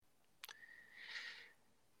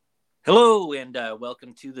Hello, and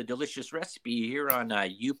welcome to the Delicious Recipe here on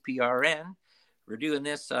UPRN. We're doing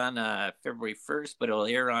this on February 1st, but it'll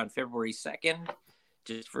air on February 2nd,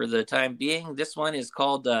 just for the time being. This one is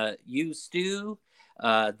called You Stew,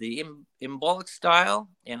 the Imbolic style,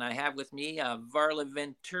 and I have with me Varla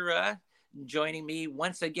Ventura joining me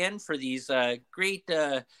once again for these great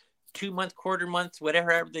 2 month, quarter months,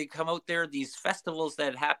 whatever they come out there, these festivals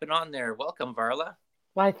that happen on there. Welcome, Varla.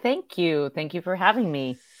 Why, thank you. Thank you for having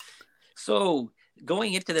me. So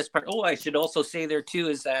going into this part, I should also say there too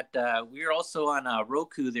is that we're also on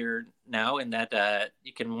Roku there now, and that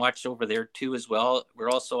you can watch over there too as well.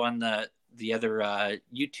 We're also on the other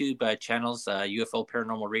YouTube channels, UFO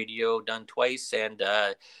Paranormal Radio done twice, and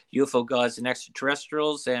UFO Gods and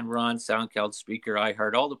Extraterrestrials, and we're on SoundCloud, Spreaker,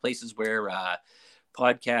 iHeart, all the places where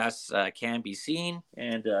podcasts can be seen.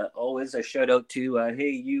 And always a shout out to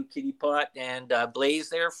Hey You Kitty Pot and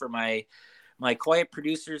Blaze there for my quiet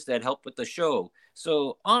producers that help with the show.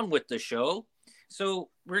 So on with the show. So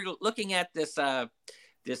we're looking at this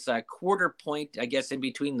quarter point, I guess, in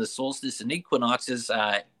between the solstice and equinoxes.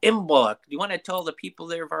 Imbolc. Do you want to tell the people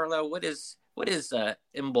there, Varla, what is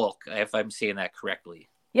Imbolc, if I'm saying that correctly?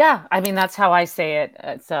 Yeah, I mean that's how I say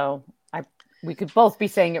it. We could both be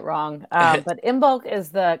saying it wrong. But Imbolc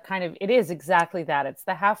is it is exactly that. It's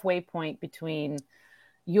the halfway point between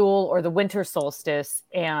Yule or the winter solstice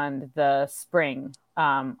and the spring,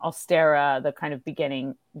 Ostera, the kind of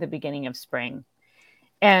the beginning of spring.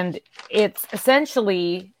 And it's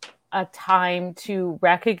essentially a time to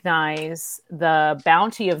recognize the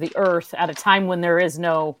bounty of the earth at a time when there is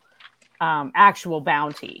no actual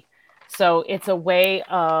bounty. So it's a way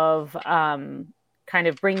of kind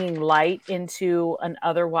of bringing light into an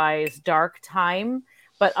otherwise dark time.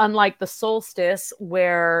 But unlike the solstice,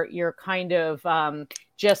 where you're kind of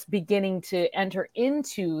just beginning to enter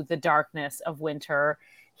into the darkness of winter,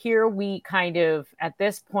 here we kind of, at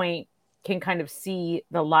this point, can kind of see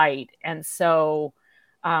the light. And so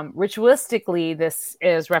ritualistically, this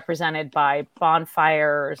is represented by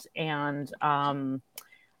bonfires and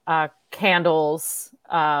candles.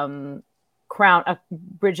 Crown.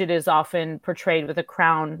 Bridget is often portrayed with a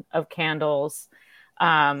crown of candles,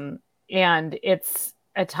 and it's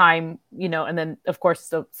a time, and then of course,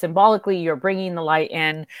 so symbolically, you're bringing the light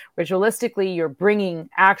in. Ritualistically, you're bringing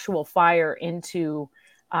actual fire into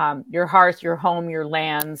your hearth, your home, your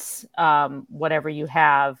lands, whatever you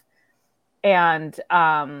have, and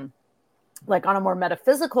like on a more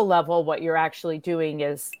metaphysical level, what you're actually doing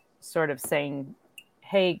is sort of saying,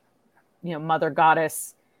 "Hey, Mother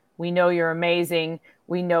Goddess, we know you're amazing.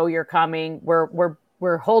 We know you're coming.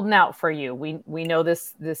 We're holding out for you. We know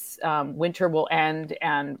this winter will end,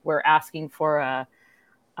 and we're asking for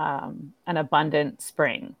an abundant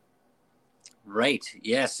spring." Right.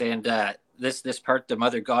 Yes. And this part, the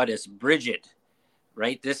mother goddess Bridget,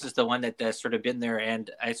 right? This is the one that sort of been there. And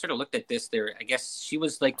I sort of looked at this there. I guess she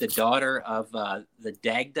was like the daughter of the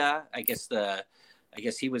Dagda. I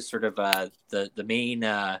guess he was sort of the main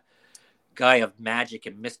guy of magic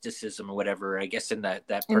and mysticism or whatever. I guess in that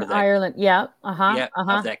part In of that, Ireland, yeah, yeah, of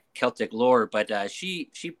uh-huh. that Celtic lore. But she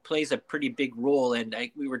plays a pretty big role. And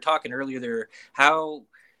we were talking earlier there how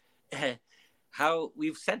how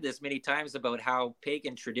we've said this many times about how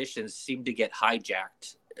pagan traditions seem to get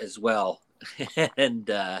hijacked as well. and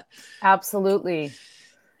Absolutely.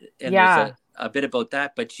 and there's Yeah. a bit about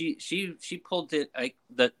that, but she pulled it like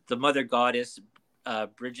the mother goddess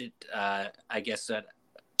Bridget, I guess that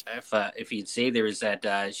if you'd say there is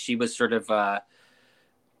that she was sort of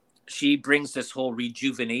she brings this whole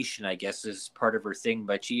rejuvenation, I guess, as part of her thing,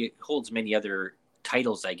 but she holds many other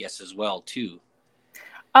titles, I guess, as well too.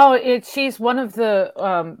 Oh, she's one of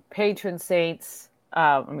the patron saints.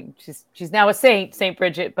 I mean, she's now a saint, Saint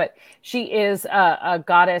Bridget, but she is a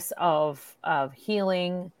goddess of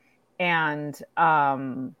healing and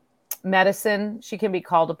medicine. She can be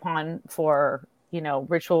called upon for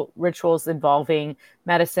rituals involving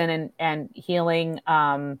medicine and healing,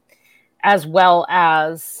 as well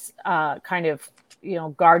as kind of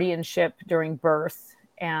guardianship during birth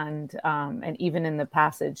and even in the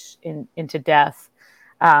passage into death.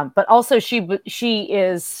 But also she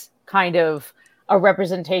is kind of a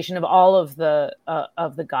representation of all of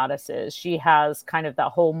the goddesses. She has kind of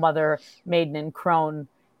that whole mother, maiden, and crone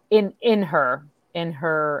in her,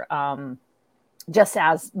 just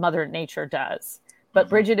as Mother Nature does. But Mm-hmm.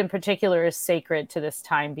 Bridget in particular is sacred to this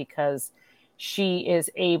time because she is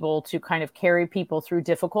able to kind of carry people through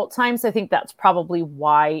difficult times. I think that's probably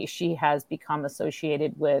why she has become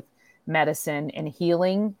associated with medicine and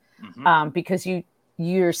healing, Mm-hmm. because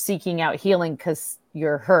you're seeking out healing because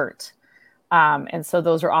you're hurt. And so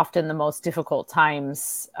those are often the most difficult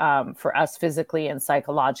times for us physically and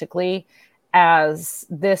psychologically, as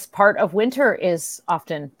this part of winter is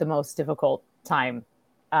often the most difficult time.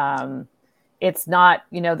 It's not,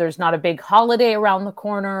 there's not a big holiday around the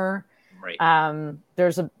corner. Right.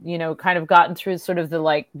 There's kind of gotten through sort of the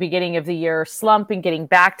like beginning of the year slump and getting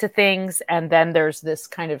back to things. And then there's this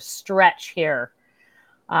kind of stretch here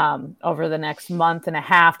over the next month and a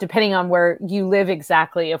half, depending on where you live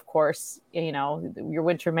exactly. Of course, your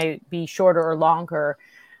winter may be shorter or longer,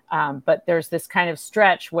 but there's this kind of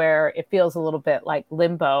stretch where it feels a little bit like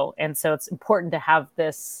limbo. And so it's important to have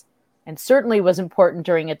this, and certainly was important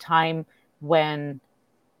during a time when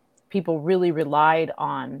people really relied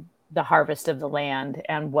on the harvest of the land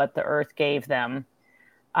and what the earth gave them,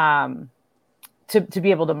 to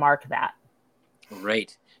be able to mark that.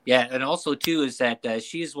 Right. Yeah, and also too is that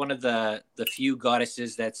she's one of the few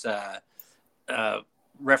goddesses that's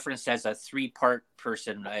referenced as a 3-part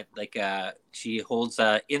person. Right? Like she holds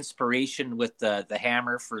inspiration with the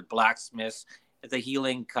hammer for blacksmiths, the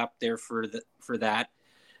healing cup there for that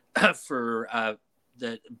for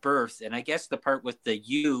the birth, and I guess the part with the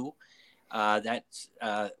ewe, that's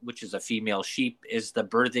which is a female sheep, is the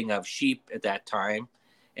birthing of sheep at that time.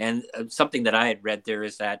 And something that I had read there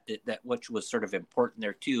is that which was sort of important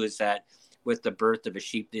there too, is that with the birth of a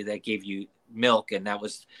sheep, that gave you milk, and that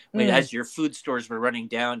was as your food stores were running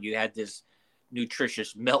down, you had this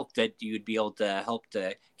nutritious milk that you'd be able to help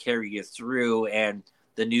to carry you through, and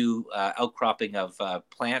the new outcropping of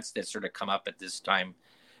plants that sort of come up at this time,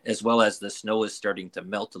 as well as the snow is starting to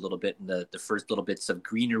melt a little bit, and the first little bits of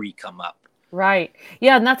greenery come up. Right.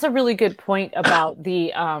 Yeah, and that's a really good point about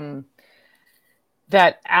the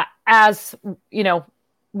that as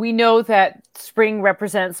we know that spring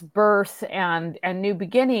represents birth and new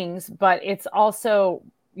beginnings, but it's also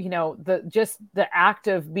the act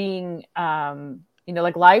of being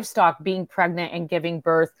like livestock being pregnant and giving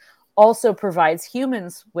birth also provides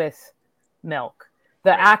humans with milk.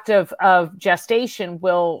 The act of gestation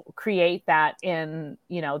will create that in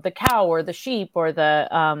the cow or the sheep or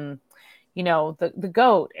the the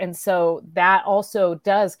goat. And so that also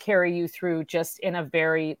does carry you through just in a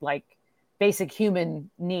very like basic human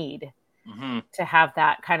need to have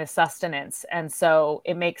that kind of sustenance. And so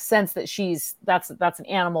it makes sense that that's an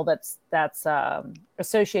animal that's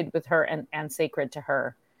associated with her and sacred to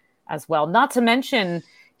her as well. Not to mention,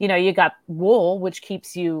 you got wool, which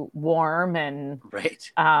keeps you warm and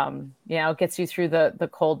gets you through the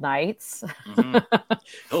cold nights.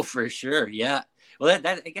 Oh, for sure. Yeah. Well,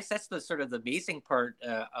 that I guess that's the sort of the amazing part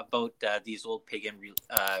about these old pagan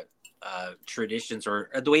traditions,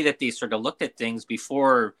 or the way that they sort of looked at things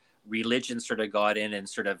before religion sort of got in and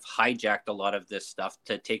sort of hijacked a lot of this stuff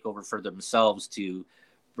to take over for themselves to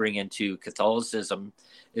bring into Catholicism,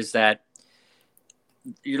 is that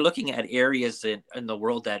you're looking at areas in the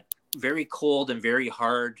world that very cold and very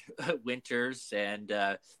hard winters and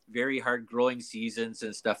very hard growing seasons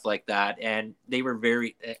and stuff like that. And they were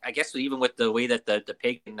very, I guess, even with the way that the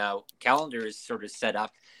pagan now calendar is sort of set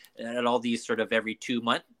up at all these sort of every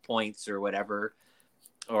 2-month points or whatever,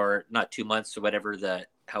 or not 2 months or whatever,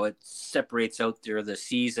 how it separates out there the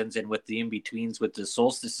seasons, and with the in-betweens with the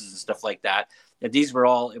solstices and stuff like that, that these were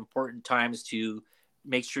all important times to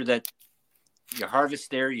make sure that you harvest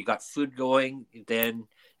there, you got food going, then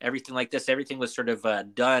everything like this, everything was sort of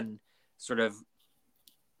done, sort of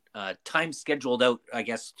time scheduled out, I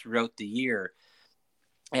guess, throughout the year.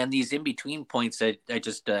 And these in-between points that I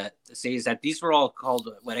just say is that these were all called,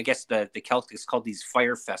 what I guess the Celtics called these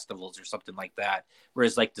fire festivals or something like that.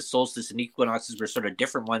 Whereas like the solstice and equinoxes were sort of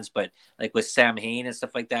different ones, but like with Samhain and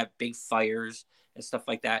stuff like that, big fires and stuff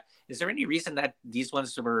like that. Is there any reason that these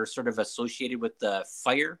ones were sort of associated with the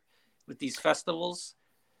fire, with these festivals?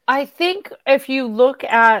 I think if you look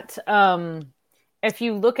at like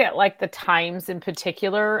the times in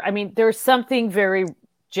particular, I mean, there's something very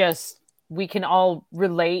just, we can all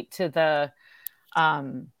relate to the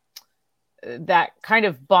that kind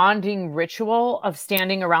of bonding ritual of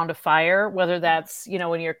standing around a fire, whether that's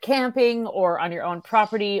when you're camping or on your own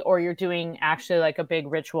property, or you're doing actually like a big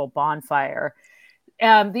ritual bonfire.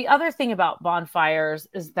 The other thing about bonfires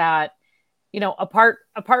is that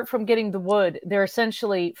apart from getting the wood, they're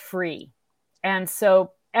essentially free, and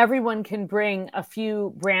so everyone can bring a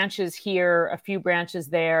few branches here, a few branches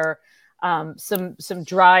there, some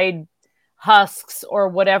dried husks or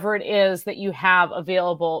whatever it is that you have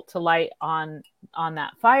available to light on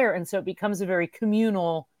that fire. And so it becomes a very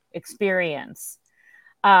communal experience.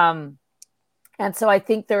 And so I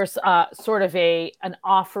think there's sort of an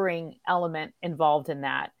offering element involved in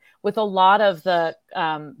that. with a lot of the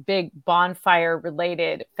big bonfire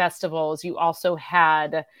related festivals, you also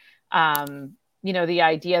had, the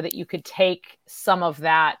idea that you could take some of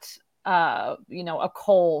that, a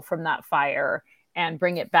coal from that fire and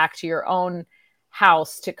bring it back to your own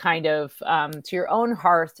house to kind of, to your own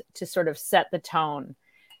hearth to sort of set the tone.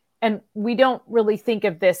 And we don't really think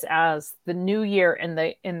of this as the new year in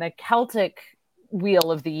the Celtic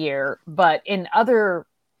wheel of the year, but in other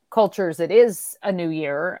cultures, it is a new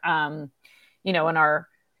year. In our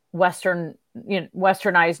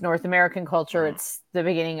westernized North American culture, it's the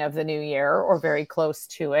beginning of the new year or very close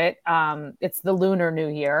to it. It's the Lunar New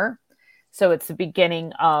Year. So it's the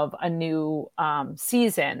beginning of a new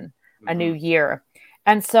season, a new year.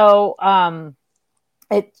 And so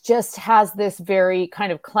it just has this very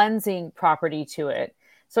kind of cleansing property to it.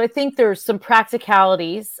 So I think there's some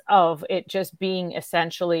practicalities of it just being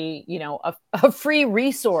essentially, a free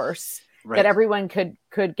resource that everyone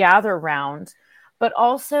could gather around, but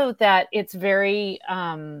also that it's very,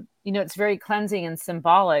 it's very cleansing and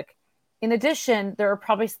symbolic. In addition, there's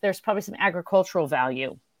probably some agricultural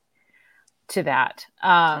value to that.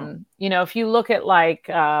 If you look at like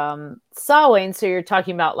Samhain, so you're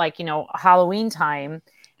talking about like, Halloween time,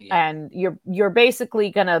 and you're basically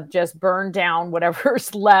gonna just burn down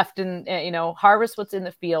whatever's left and harvest what's in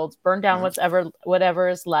the fields, burn down whatever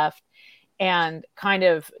is left, and kind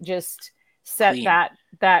of just set clean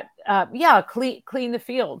the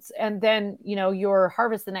fields. And then your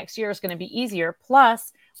harvest the next year is going to be easier.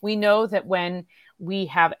 Plus we know that when we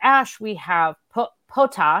have ash, we have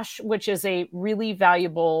potash, which is a really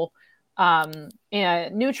valuable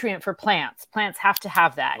nutrient for plants. Plants have to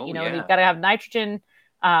have that. They've got to have nitrogen,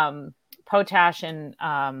 potash, and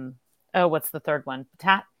what's the third one?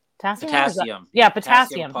 Potassium. Yeah,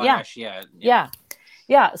 potassium. Potash, yeah.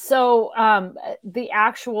 So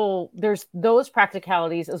there's those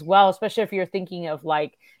practicalities as well, especially if you're thinking of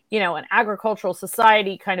like an agricultural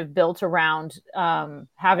society kind of built around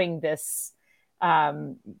having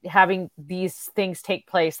these things take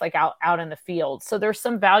place like out in the field. So there's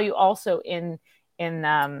some value also in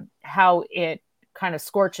how it kind of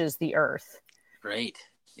scorches the earth. Right.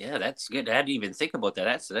 Yeah, that's good. I didn't even think about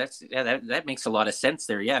that. That makes a lot of sense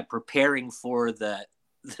there. Yeah, preparing for the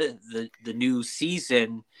new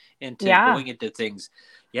season and going into things.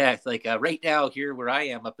 Yeah, it's like right now here where I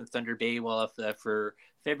am up in Thunder Bay, for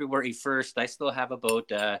February 1st, I still have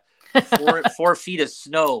about 4 feet of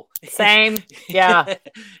snow. Same. Yeah.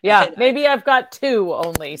 Yeah. Maybe I've got 2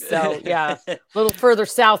 only. So yeah, a little further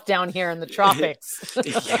south down here in the tropics.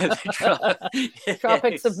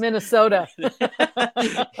 Tropics of Minnesota.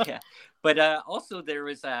 Yeah. But also there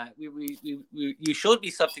was you showed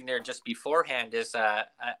me something there just beforehand. Is I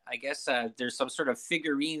guess there's some sort of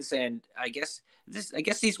figurines, and I guess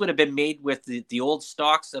these would have been made with the old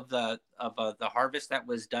stalks of the harvest that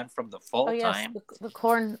was done from the fall time. The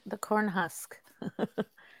corn husk, the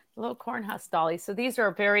little corn husk dolly. So these are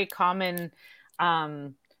a very common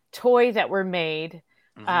toy that were made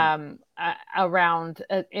around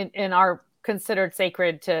in our considered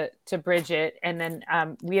sacred to Bridget. And then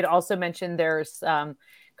we had also mentioned there's kind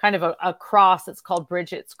of a cross. It's called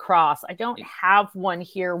Bridget's cross. I don't have one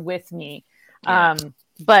here with me,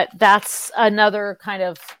 but that's another kind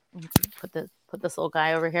of put this little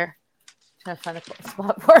guy over here. Trying to find a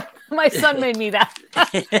spot for it. My son made me that.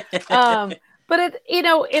 But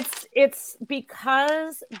it's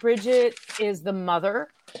because Bridget is the mother.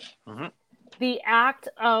 The act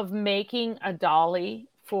of making a dolly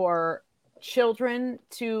for children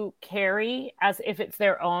to carry as if it's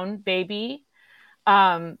their own baby,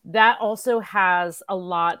 that also has a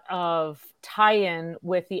lot of tie-in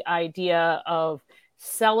with the idea of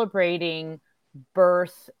celebrating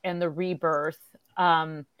birth and the rebirth,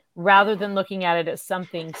 rather than looking at it as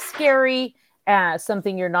something scary,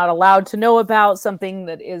 something you're not allowed to know about, something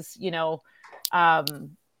that is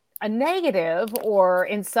a negative or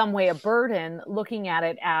in some way a burden, looking at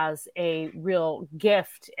it as a real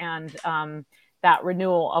gift and that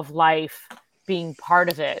renewal of life being part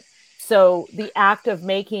of it. So the act of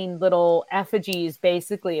making little effigies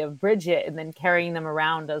basically of Bridget and then carrying them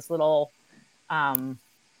around as little,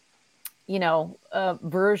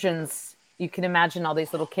 versions, you can imagine all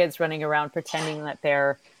these little kids running around pretending that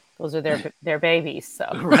those are their babies. So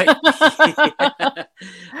right.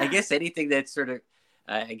 I guess anything that sort of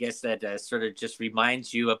sort of just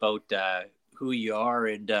reminds you about who you are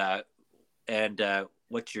and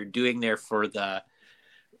what you're doing there for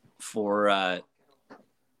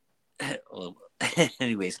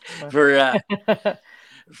anyways, for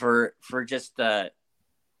just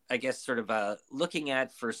I guess, sort of looking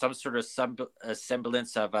at for some sort of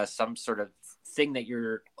semblance of some sort of thing that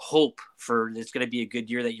you're hope for it's going to be a good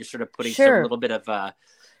year, that you're sort of putting some little bit of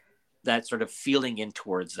that sort of feeling in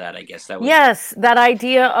towards that, I guess. Yes, that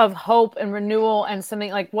idea of hope and renewal, and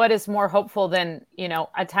something like, what is more hopeful than,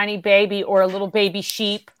 a tiny baby or a little baby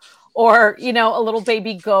sheep, or, a little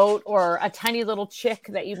baby goat, or a tiny little chick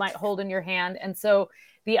that you might hold in your hand. And so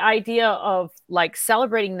the idea of like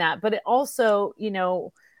celebrating that, but it also,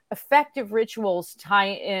 effective rituals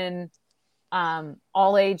tie in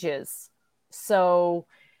all ages. So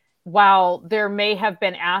while there may have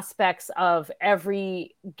been aspects of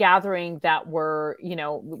every gathering that were,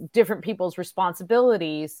 different people's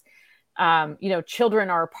responsibilities, children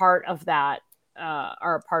are a part of that,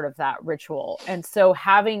 ritual. And so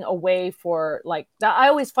having a way for like that, I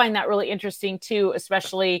always find that really interesting too,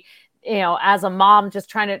 especially, as a mom, just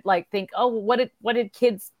trying to like think, oh, what did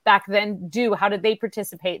kids back then do? How did they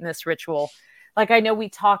participate in this ritual? Like, I know we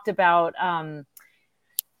talked about,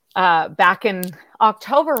 back in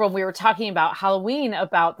October when we were talking about Halloween,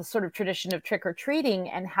 about the sort of tradition of trick-or-treating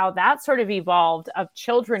and how that sort of evolved, of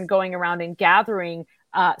children going around and gathering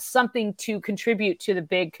something to contribute to the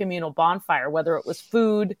big communal bonfire, whether it was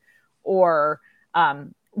food or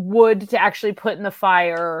wood to actually put in the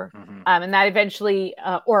fire. Mm-hmm. And that eventually,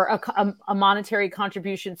 or a monetary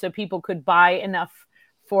contribution so people could buy enough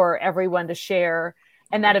for everyone to share.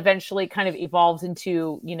 And that eventually kind of evolves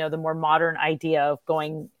into, the more modern idea of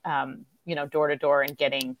going, door to door and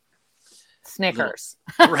getting Snickers.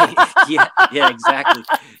 Right. Yeah, exactly.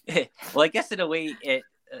 Well, I guess in a way, you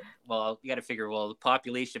got to figure, the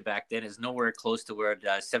population back then is nowhere close to where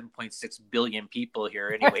 7.6 billion people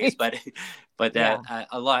here anyways, right. but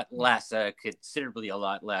a lot less, considerably a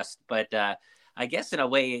lot less. But I guess in a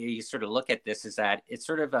way you sort of look at this is that it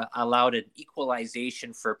sort of allowed an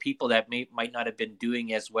equalization for people that might not have been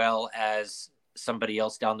doing as well as somebody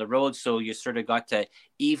else down the road. So you sort of got to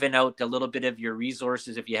even out a little bit of your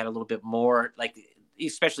resources if you had a little bit more, like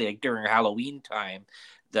especially like during Halloween time.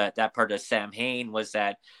 That part of Samhain was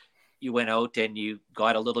that you went out and you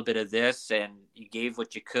got a little bit of this and you gave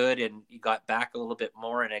what you could and you got back a little bit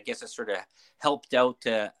more. And I guess it sort of helped out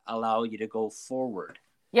to allow you to go forward.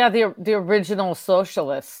 Yeah, the original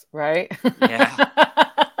socialists, right? Yeah.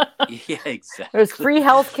 Yeah, exactly. There's free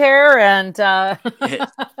healthcare and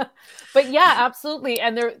but yeah, absolutely.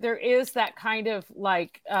 And there is that kind of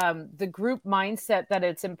like the group mindset that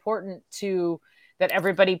it's important that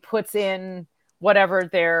everybody puts in whatever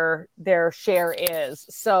their share is.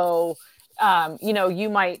 So you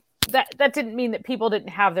might that didn't mean that people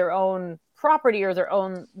didn't have their own property or their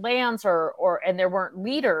own lands or and there weren't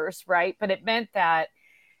leaders, right? But it meant that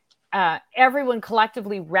everyone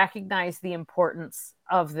collectively recognized the importance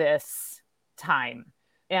of this time,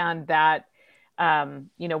 and that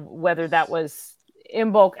whether that was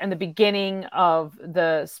Imbolc and the beginning of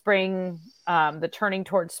the spring, the turning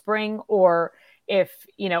towards spring, or if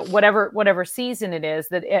whatever season it is,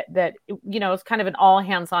 that it's kind of an all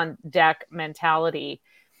hands on deck mentality.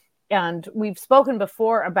 And we've spoken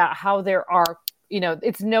before about how there are,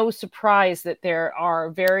 it's no surprise that there are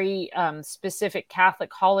very specific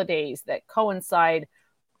Catholic holidays that coincide,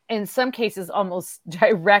 in some cases, almost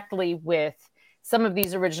directly with some of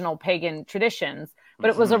these original pagan traditions. But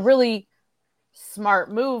it was a really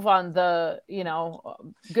smart move on the,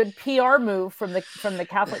 good PR move from the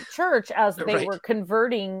Catholic Church as they were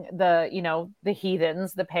converting the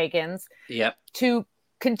heathens, the pagans, to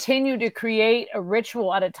continue to create a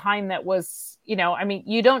ritual at a time that was, you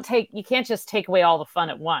can't just take away all the fun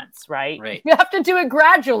at once, right? You have to do it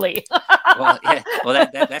gradually.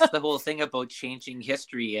 That's the whole thing about changing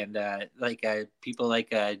history. And people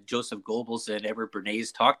like Joseph Goebbels and Edward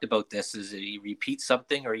Bernays talked about this, is that you repeat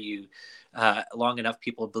something or you long enough,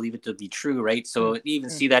 people believe it to be true, right? So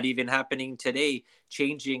even see that even happening today,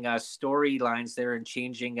 changing storylines there and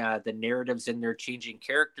changing the narratives in there, changing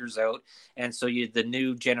characters out. And so the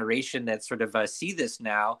new generation that sort of see this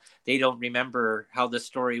now, they don't remember how the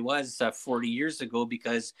story was 40 years ago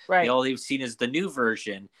because all they've seen is the new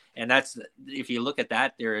version. And that's, if you look at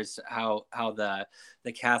that, there is how the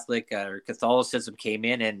Catholic or Catholicism came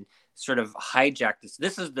in and sort of hijacked this.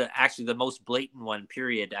 This is actually the most blatant one,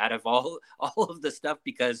 period, out of all of the stuff,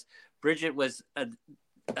 because Bridget was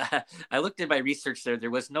I looked at my research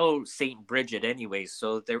there was no Saint Bridget anyway,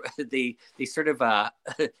 so they sort of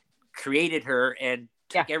created her and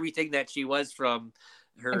took everything that she was from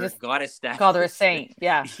her goddess status. Called her a saint.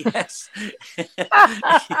 Yeah. Yes.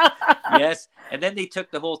 Yes. And then they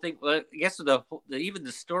took the whole thing. Well, I guess even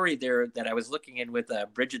the story there that I was looking in with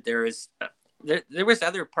Bridget, there is there was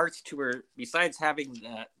other parts to her besides having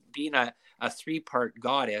being a 3-part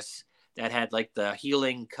goddess that had like the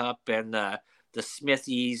healing cup and the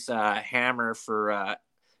smithy's hammer for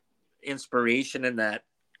inspiration, and that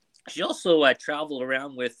she also traveled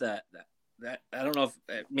around with that. I don't know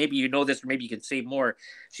if maybe you know this, or maybe you can say more.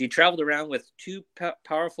 She traveled around with 2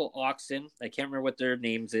 powerful oxen. I can't remember what their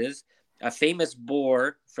names is. A famous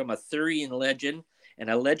boar from a Arthurian legend, and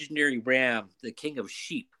a legendary ram, the king of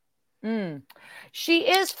sheep. Mm. She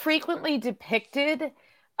is frequently depicted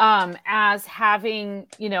as having,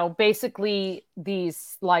 basically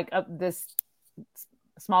these like this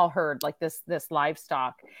small herd, like this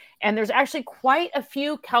livestock. And there's actually quite a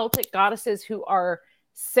few Celtic goddesses who are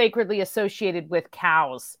sacredly associated with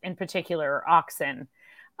cows, in particular, oxen.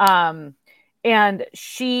 And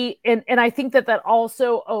she and I think that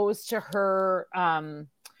also owes to her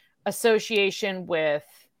association with,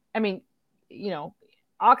 I mean,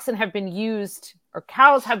 oxen have been used, or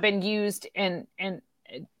cows have been used in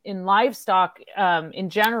livestock in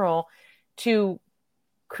general, to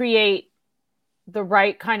create the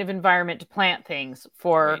right kind of environment to plant things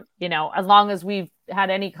for, right. As long as we've had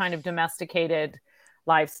any kind of domesticated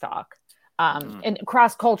livestock. And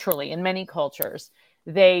cross-culturally, in many cultures,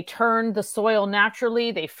 they turn the soil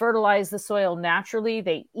naturally, they fertilize the soil naturally,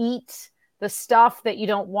 they eat the stuff that you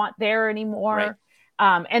don't want there anymore.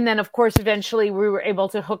 Right. And then, of course, eventually we were able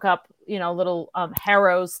to hook up, little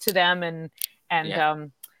harrows to them and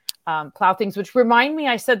plow things, which remind me,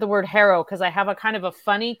 I said the word harrow because I have a kind of a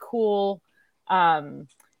funny, cool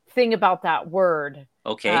thing about that word.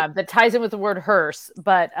 Okay. That ties in with the word hearse,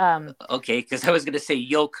 but okay, because I was going to say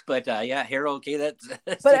yoke, but harrow. Okay, that's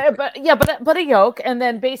but a yoke, and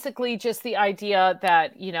then basically just the idea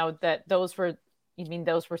that that those were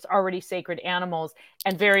already sacred animals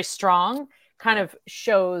and very strong, kind of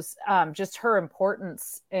shows just her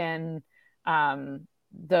importance in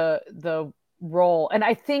the role. And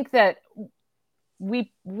I think that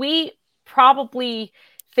we probably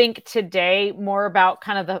think today more about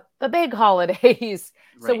kind of the big holidays.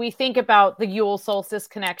 Right. So we think about the Yule solstice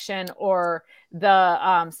connection or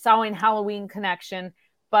the Samhain Halloween connection,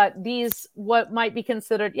 but these, what might be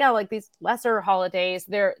considered, like these lesser holidays,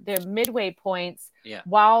 they're midway points. Yeah.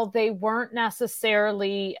 While they weren't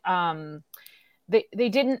necessarily, they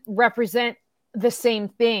didn't represent the same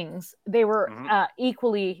things. They were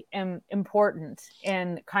equally important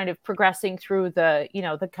in kind of progressing through the,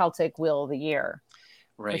 the Celtic wheel of the year.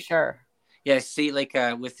 Right. For sure. Yeah, see, like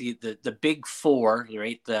with the big 4,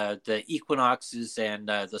 right? The equinoxes and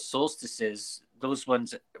the solstices, those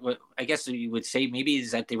ones, I guess you would say maybe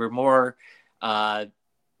is that they were more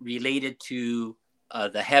related to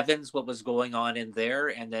the heavens, what was going on in there,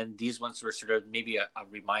 and then these ones were sort of maybe a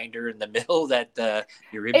reminder in the middle that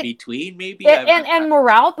you're in between, maybe. And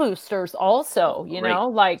morale boosters also,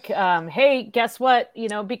 like, hey, guess what?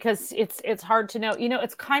 Because it's hard to know.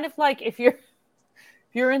 It's kind of like if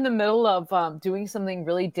you're in the middle of doing something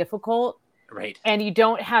really difficult, right, and you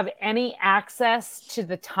don't have any access to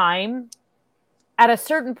the time, at a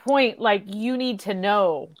certain point, like, you need to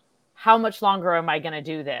know, how much longer am I going to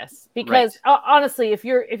do this? Because honestly, if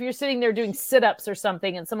you're sitting there doing sit-ups or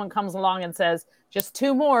something and someone comes along and says, just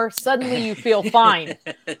 2 more, suddenly you feel fine.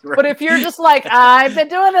 Right. But if you're just like, I've been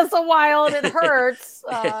doing this a while and it hurts,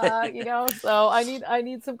 so I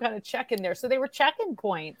need some kind of check in there. So they were check-in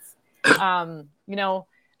points.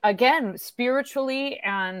 Again, spiritually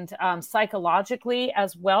and psychologically,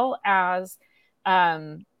 as well as,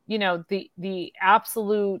 the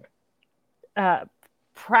absolute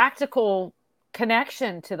practical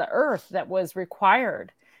connection to the earth that was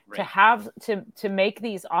required to have to make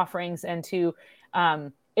these offerings and to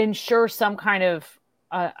ensure some kind of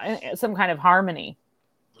harmony.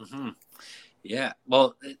 Mm-hmm. Yeah.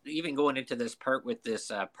 Well, even going into this part with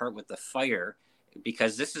the fire,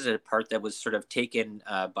 because this is a part that was sort of taken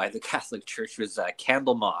by the Catholic Church, was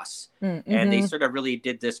Candlemas. Mm-hmm. And they sort of really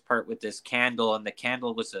did this part with this candle, and the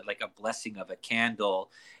candle was like a blessing of a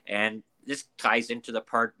candle. And this ties into the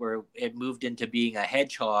part where it moved into being a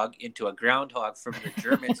hedgehog into a groundhog from the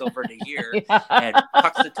Germans over to here. And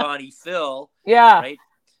Punxsutawney Phil. Yeah. Right?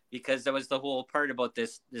 Because that was the whole part about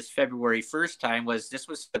this February 1st time, was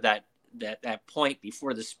that point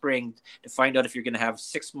before the spring to find out if you're going to have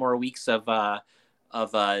 6 more weeks of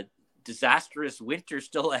disastrous winter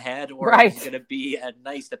still ahead, or if it's going to be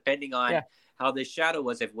nice, depending on how the shadow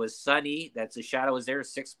was. If it was sunny, that's the shadow was there,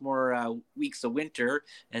 6 more weeks of winter.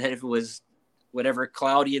 And then if it was whatever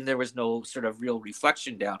cloudy and there was no sort of real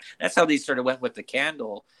reflection down, that's how they sort of went with the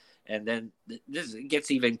candle. And then this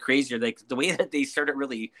gets even crazier. Like the way that they sort of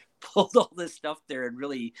really pulled all this stuff there and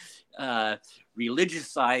really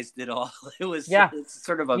religiousized it all. It was it's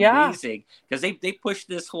sort of amazing because they pushed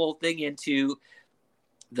this whole thing into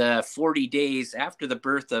the 40 days after the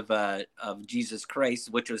birth of Jesus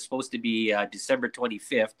Christ, which was supposed to be December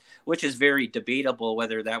 25th, which is very debatable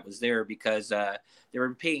whether that was there because they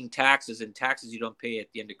were paying taxes, and taxes you don't pay at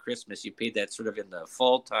the end of Christmas. You paid that sort of in the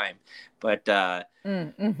fall time. But at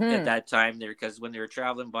that time, there, because when they were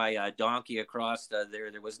traveling by donkey across there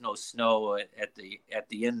was no snow at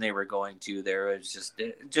the inn they were going to. There was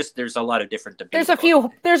just there's a lot of different debates.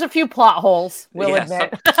 There's a few plot holes. We'll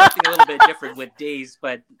admit something a little bit different with days,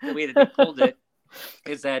 but the way that they pulled it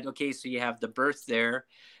is that, okay, so you have the birth there,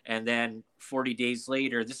 and then 40 days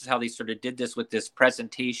later, this is how they sort of did this with this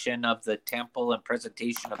presentation of the temple and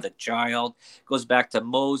presentation of the child. It goes back to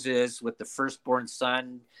Moses with the firstborn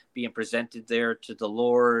son being presented there to the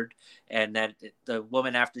Lord, and that the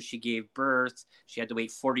woman, after she gave birth, she had to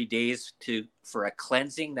wait 40 days for a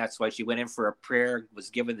cleansing. That's why she went in for a prayer, was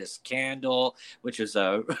given this candle, which was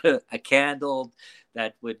a candle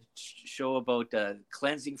that would show about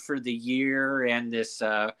cleansing for the year, and this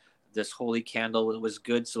holy candle was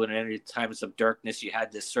good. So in any times of darkness, you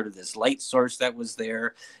had this light source that was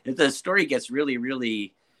there. The story gets really,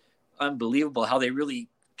 really unbelievable how they really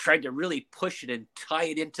tried to really push it and tie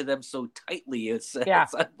it into them so tightly. It's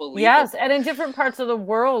unbelievable. Yes, and in different parts of the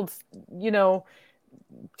world,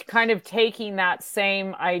 kind of taking that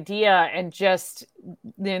same idea and just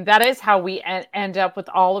that is how we end up with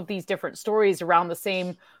all of these different stories around the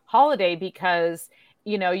same holiday, because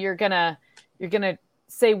you're gonna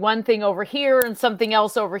say one thing over here and something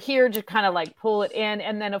else over here to kind of like pull it in,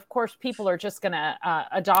 and then of course people are just gonna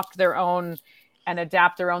adopt their own and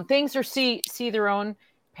adapt their own things, or see their own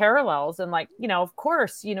parallels. And of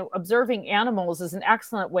course, observing animals is an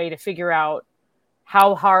excellent way to figure out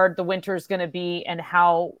how hard the winter is going to be and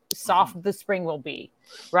how soft the spring will be,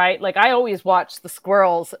 right? Like I always watch the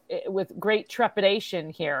squirrels with great trepidation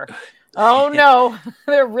here. Oh no,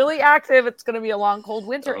 they're really active. It's going to be a long, cold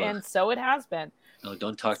winter. And so it has been. No,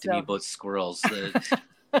 don't talk to me about squirrels.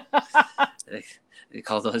 They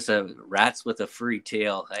call those rats with a furry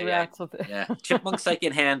tail. Chipmunks I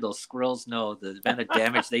can handle. Squirrels, no. The amount of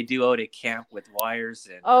damage they do out at camp with wires.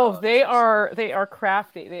 And, they are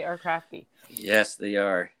crafty. They are crafty. Yes, they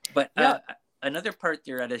are. But another part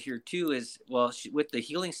they're out of here too is, with the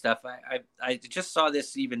healing stuff. I just saw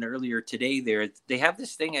this even earlier today. They have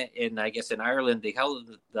this thing in Ireland. They call it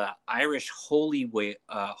the Irish holy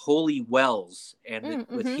wells, and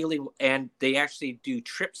with healing, and they actually do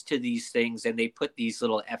trips to these things, and they put these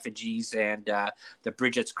little effigies and the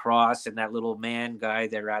Bridget's cross and that little man guy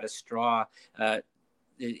there out of straw.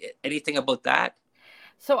 Anything about that?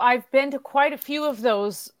 So I've been to quite a few of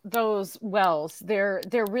those wells. They're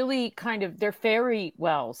really they're fairy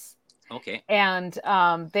wells. Okay. And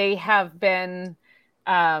they have been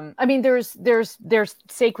there's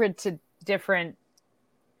sacred to different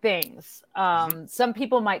things. Some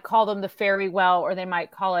people might call them the fairy well, or they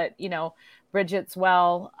might call it, Bridget's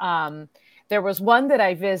well. There was one that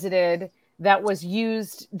I visited that was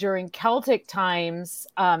used during Celtic times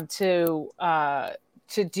to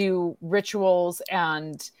do rituals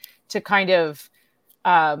and to kind of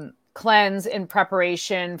cleanse in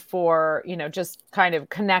preparation for, just kind of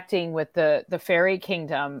connecting with the fairy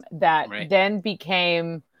kingdom that then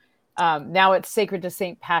became, now it's sacred to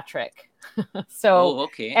St. Patrick. So,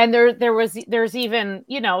 okay. And there's even,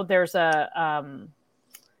 there's a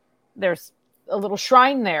little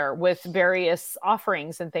shrine there with various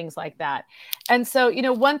offerings and things like that. And so,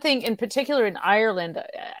 one thing in particular in Ireland,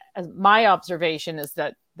 my observation is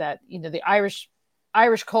that the Irish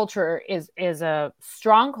culture is a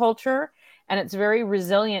strong culture, and it's very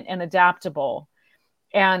resilient and adaptable.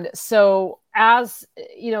 And so, as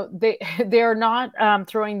they're not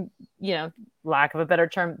throwing, lack of a better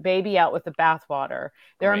term, baby out with the bathwater.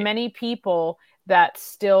 There are many people that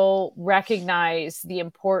still recognize the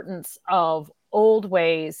importance of old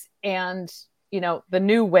ways and, the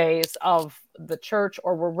new ways of the church,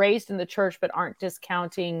 or were raised in the church but aren't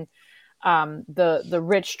discounting the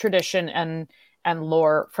rich tradition and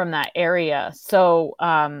lore from that area. So,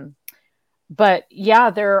 but yeah,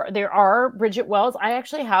 there are Bridget wells. I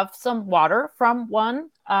actually have some water from one.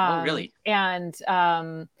 Oh, really? And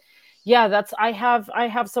I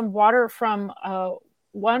have some water from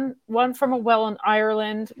one from a well in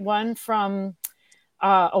Ireland, one from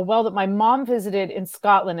a well that my mom visited in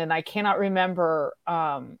Scotland, and I cannot remember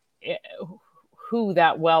who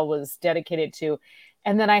that well was dedicated to.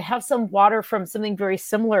 And then I have some water from something very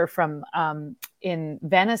similar from in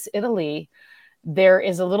Venice, Italy, there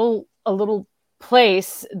is a little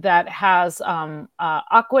place that has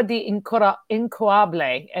Aqua de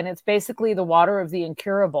Incurable, and it's basically the water of the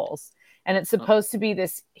incurables. And it's supposed to be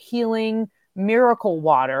this healing miracle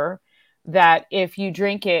water that if you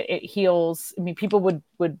drink it, it heals. I mean, people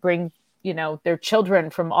would bring, their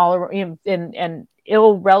children from all around, and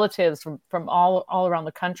ill relatives from all around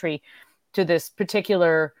the country to this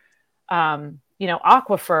particular,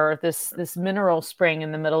 aquifer, this mineral spring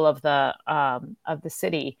in the middle of the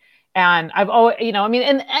city. And I've always,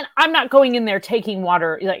 and I'm not going in there taking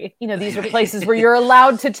water. Like, these are places where you're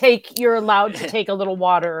allowed to take a little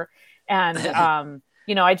water. And,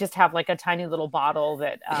 I just have like a tiny little bottle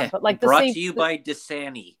that, but like brought to you by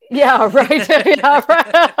Dasani. Yeah, right. Yeah,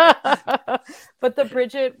 right. But the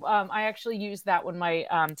Bridget, I actually used that when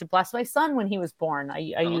to bless my son when he was born. I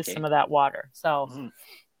used some of that water. So. Mm-hmm.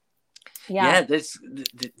 Yeah, that's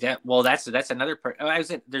another part.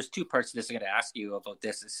 There's two parts to this. I got to ask you about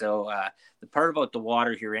this. So the part about the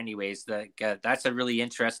water here, anyways, that's a really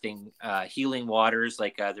interesting healing waters.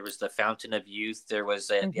 Like there was the Fountain of Youth. There was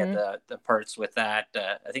the parts with that.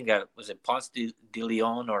 I think was it Ponce de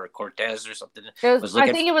Leon or Cortez or something. I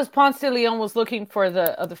think it was Ponce de Leon was looking for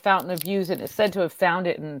the Fountain of Youth, and it's said to have found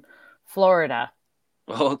it in Florida.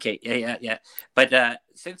 Oh, okay. Yeah. But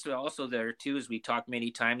since we're also there too, as we talked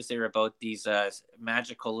many times there about these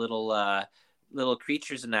magical little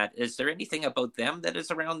creatures and that, is there anything about them that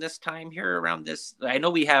is around this time here, around this? I know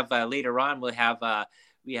we have later on, we have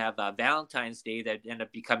Valentine's Day that ended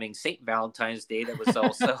up becoming Saint Valentine's Day. That was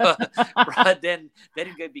also then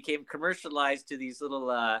it became commercialized to these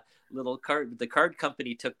little card. The card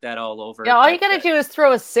company took that all over. Yeah, all you got to do is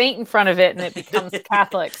throw a saint in front of it, and it becomes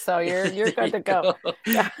Catholic. So you're good to go.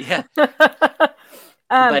 Yeah.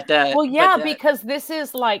 Because this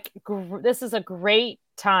is a great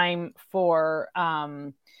time for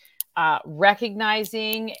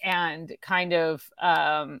recognizing and kind of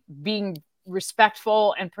being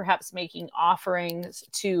respectful and perhaps making offerings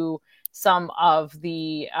to some of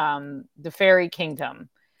the fairy kingdom,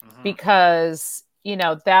 because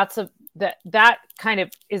that kind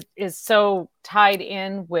of is so tied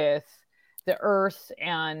in with the earth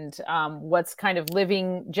and what's kind of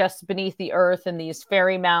living just beneath the earth and these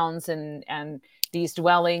fairy mounds and these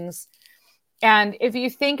dwellings. And if you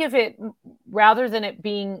think of it, rather than it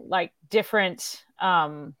being like different,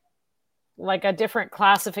 like a different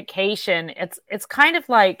classification, it's kind of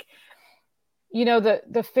like,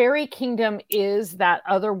 the fairy kingdom is that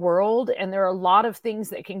other world, and there are a lot of things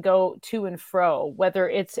that can go to and fro, whether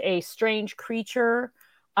it's a strange creature.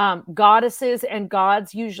 Goddesses and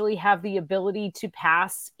gods usually have the ability to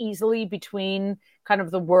pass easily between kind of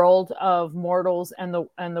the world of mortals and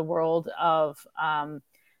the world of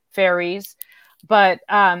fairies. But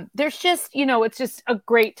there's just, it's just a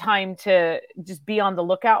great time to just be on the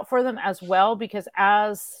lookout for them as well, because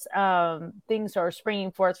as things are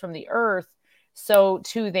springing forth from the earth, so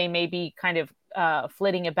too they may be kind of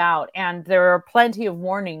flitting about. And there are plenty of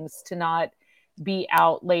warnings to not be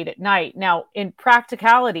out late at night. Now, in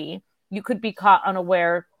practicality, you could be caught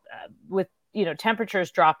unaware with,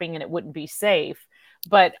 temperatures dropping, and it wouldn't be safe.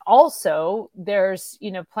 But also there's,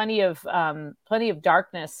 plenty of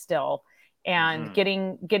darkness still. And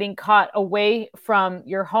getting caught away from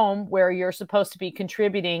your home where you're supposed to be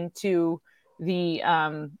contributing to the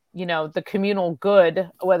the communal good,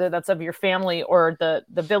 whether that's of your family or the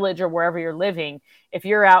village or wherever you're living. If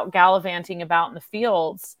you're out gallivanting about in the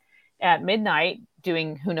fields at midnight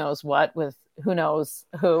doing who knows what with who knows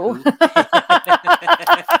who,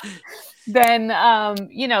 then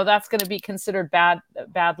that's going to be considered bad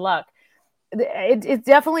luck. It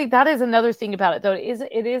definitely, that is another thing about it, though.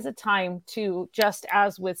 It is a time to, just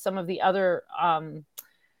as with some of the other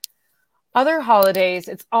holidays,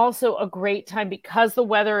 it's also a great time because the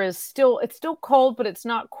weather is still cold, but it's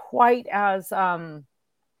not quite as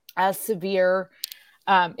severe.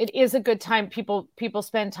 It is a good time. People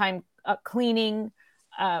spend time cleaning,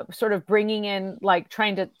 sort of bringing in, like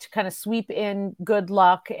trying to kind of sweep in good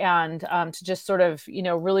luck, and to just sort of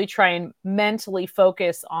really try and mentally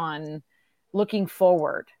focus on looking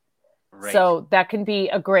forward. Right. So that can be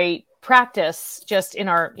a great practice just in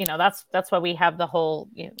our, that's why we have the whole,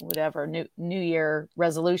 whatever new year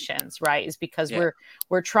resolutions, right? Is because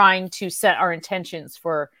we're trying to set our intentions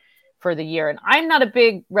for the year. And I'm not a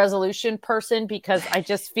big resolution person because I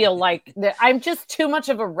just feel like that I'm just too much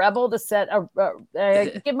of a rebel to set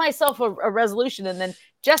give myself a resolution. And then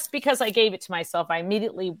just because I gave it to myself, I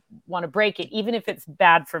immediately want to break it, even if it's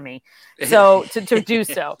bad for me. So to do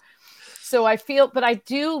so. So I feel, but I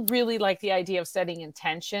do really like the idea of setting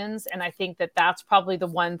intentions. And I think that that's probably the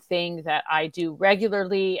one thing that I do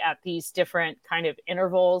regularly at these different kind of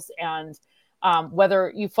intervals. And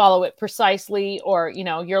whether you follow it precisely or, you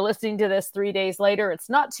know, you're listening to this 3 days later, it's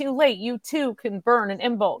not too late. You too can burn an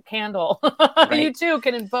Imbolc candle. Right. You too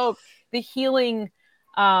can invoke the healing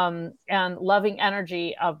and loving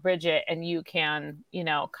energy of Bridget. And you can, you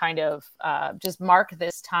know, kind of just mark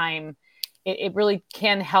this time. It really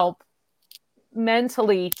can help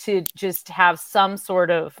mentally to just have some sort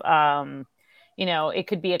of, you know, it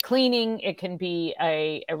could be a cleaning, it can be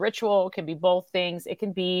a ritual, it can be both things. It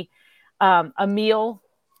can be a meal,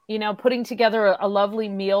 you know, putting together a lovely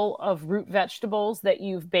meal of root vegetables that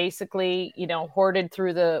you've basically, you know, hoarded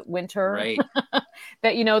through the winter. Right.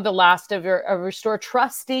 That, you know, the last of your store,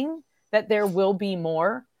 trusting that there will be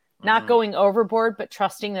more, not going overboard, but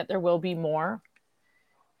trusting that there will be more.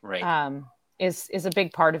 Right. Is a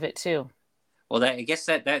big part of it too. Well, I guess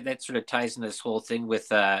that sort of ties in this whole thing with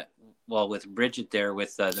with Bridget there,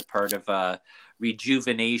 with the part of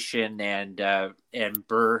rejuvenation and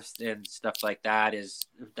birth and stuff like that. Is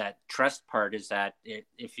that trust part? Is that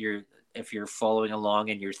if you're following along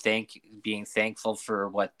and you're being thankful for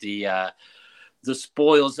what the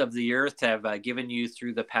spoils of the earth have given you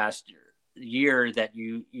through the past year, that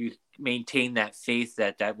you maintain that faith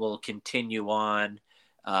that will continue on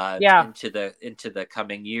into the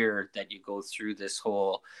coming year, that you go through this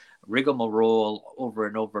whole rigmarole over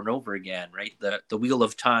and over and over again, right? The wheel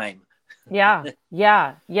of time. Yeah.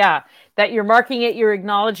 That you're marking it, you're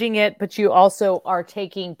acknowledging it, but you also are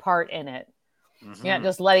taking part in it. You're not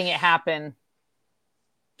just letting it happen.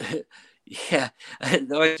 Yeah,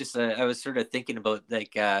 no, I was sort of thinking about,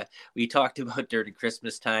 like, we talked about during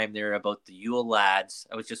Christmas time there about the Yule lads.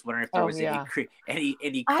 I was just wondering if there was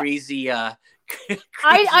any crazy. I'd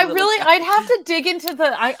have to dig into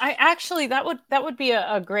I actually that would be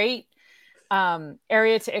a great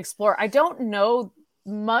area to explore. I don't know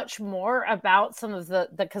much more about some of the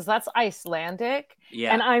because that's Icelandic,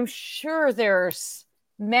 and I'm sure there's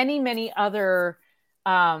many other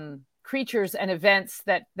creatures and events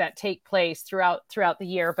that take place throughout the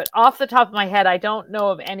year, but off the top of my head I don't know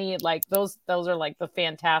of any. Like those are like the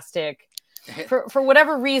fantastic for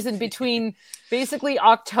whatever reason, between basically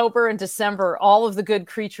October and December, all of the good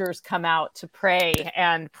creatures come out to pray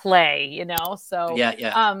and play, you know. So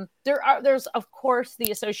there's of course the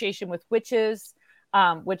association with witches,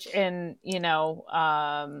 which in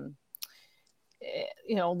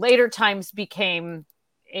later times became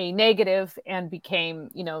a negative and became,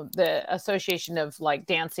 you know, the association of like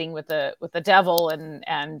dancing with the devil and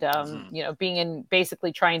you know, being in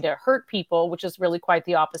basically trying to hurt people, which is really quite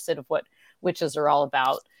the opposite of what witches are all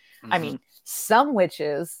about. I mean, some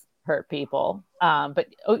witches hurt people, but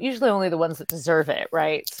usually only the ones that deserve it,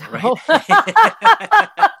 right? So. Right.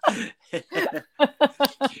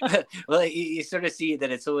 Well, you sort of see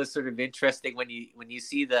that it's always sort of interesting when you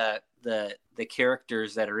see the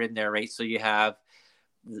characters that are in there, right? So you have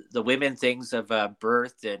the women things of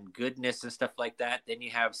birth and goodness and stuff like that. Then you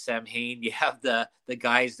have Samhain. You have the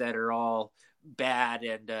guys that are all bad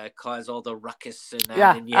and cause all the ruckus and that.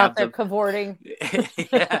 Yeah, and you out have there cavorting.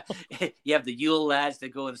 You have the Yule lads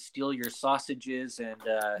that go and steal your sausages and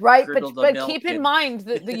right, but keep in mind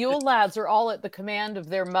that the Yule lads are all at the command of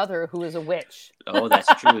their mother, who is a witch. Oh,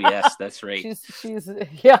 that's true. Yes, that's right. she's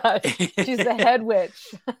the head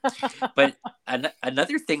witch. But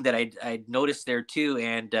another thing that I noticed there too,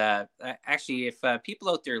 and actually, if people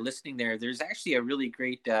out there listening there's actually a really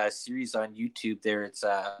great series on YouTube there. It's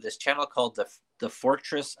this channel called the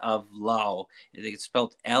Fortress of Lugh. It's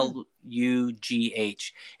spelled Lugh,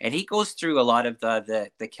 and he goes through a lot of the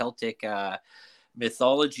Celtic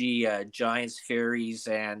mythology, giants, fairies,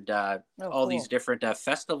 and all these different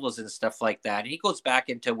festivals and stuff like that. And he goes back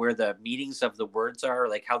into where the meanings of the words are,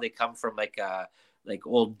 like how they come from, like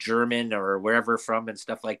old German or wherever from and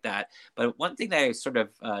stuff like that. But one thing that I sort of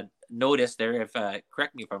noticed there, if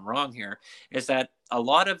correct me if I'm wrong here, is that a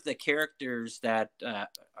lot of the characters that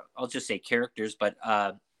I'll just say characters, but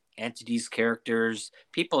entities, characters,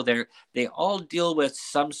 people there, they all deal with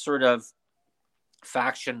some sort of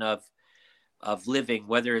faction of living,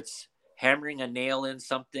 whether it's hammering a nail in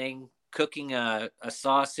something, cooking a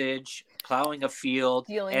sausage, plowing a field,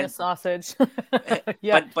 stealing a sausage.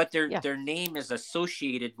 But their name is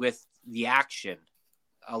associated with the action.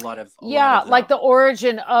 A lot of like the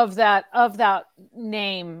origin of that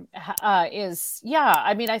name is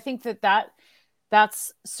I mean, I think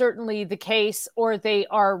that's certainly the case, or they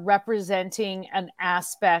are representing an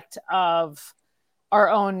aspect of our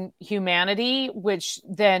own humanity, which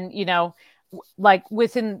then, you know, like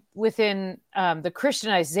within the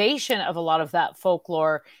Christianization of a lot of that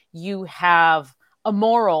folklore, you have a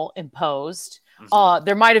moral imposed.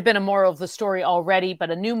 There might have been a moral of the story already, but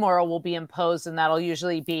a new moral will be imposed, and that'll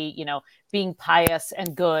usually be, being pious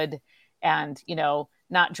and good, and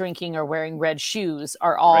not drinking or wearing red shoes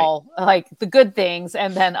are all like the good things,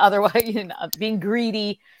 and then otherwise, being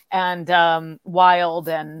greedy and wild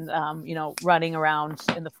and running around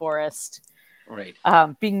in the forest,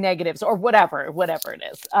 being negatives or whatever it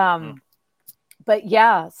is. But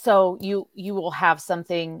yeah, so you will have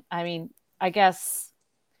something. I mean, I guess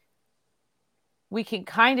we can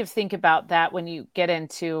kind of think about that when you get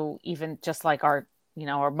into even just like our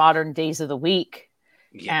modern days of the week,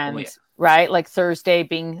 right, like Thursday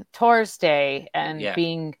being Thor's Day, and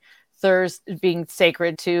being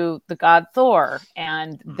sacred to the god Thor,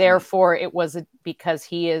 and therefore it was because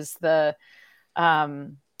he is the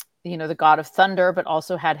the god of thunder, but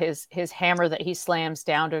also had his hammer that he slams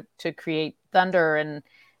down to create thunder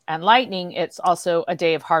and lightning. It's also a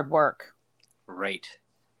day of hard work, right?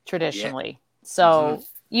 Traditionally. So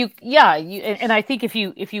and I think if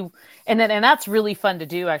you and that's really fun to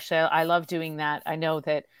do. Actually, I love doing that. I know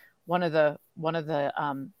that one of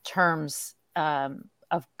the terms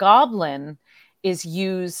of goblin is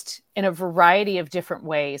used in a variety of different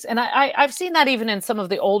ways, and I've seen that even in some of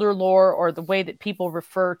the older lore, or the way that people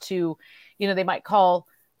refer to, they might call.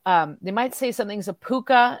 They might say something's a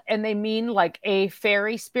puka and they mean like a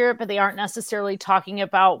fairy spirit, but they aren't necessarily talking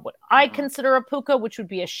about what I consider a puka, which would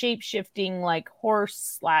be a shape-shifting like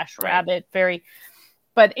horse / rabbit fairy.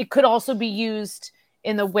 But it could also be used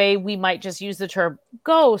in the way we might just use the term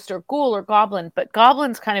ghost or ghoul or goblin. But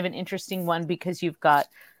goblin's kind of an interesting one, because you've got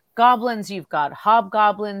goblins, you've got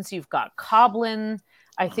hobgoblins, you've got coblin.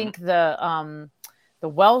 I think the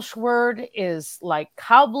Welsh word is like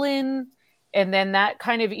coblin. And then that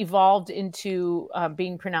kind of evolved into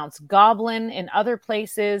being pronounced goblin in other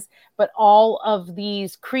places. But all of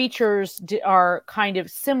these creatures are kind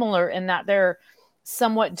of similar in that they're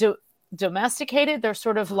somewhat domesticated. They're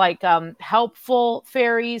sort of like helpful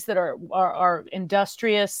fairies that are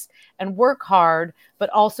industrious and work hard, but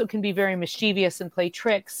also can be very mischievous and play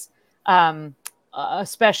tricks,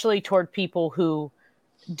 especially toward people who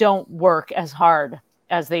don't work as hard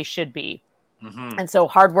as they should be. And so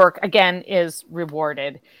hard work again is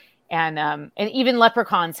rewarded, and even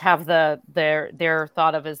leprechauns have they're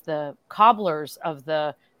thought of as the cobblers of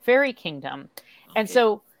the fairy kingdom. And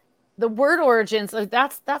so the word origins,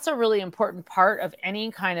 that's a really important part of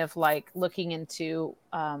any kind of like looking into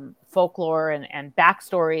folklore and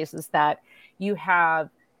backstories, is that you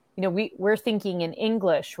have, we're thinking in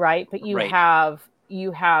English, right? But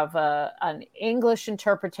you have an English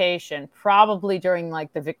interpretation, probably during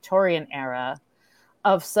like the Victorian era,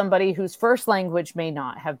 of somebody whose first language may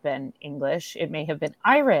not have been English. It may have been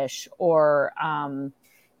Irish or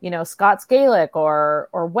Scots Gaelic or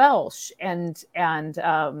Welsh, and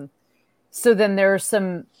so then there's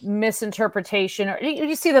some misinterpretation.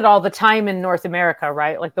 You see that all the time in North America,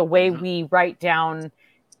 right? Like the way we write down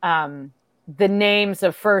the names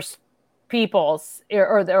of first peoples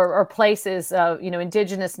or places,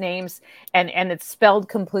 indigenous names, and it's spelled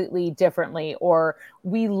completely differently, or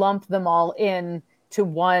we lump them all in to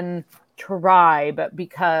one tribe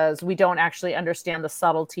because we don't actually understand the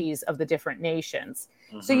subtleties of the different nations.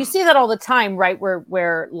 So you see that all the time, right?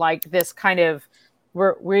 Where like this kind of,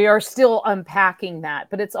 we are still unpacking that,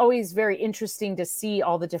 but it's always very interesting to see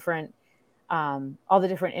all the different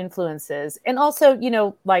influences. And also,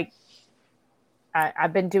 like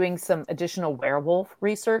I've been doing some additional werewolf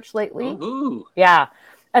research lately. Ooh. Yeah.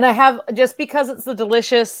 And I have, just because it's a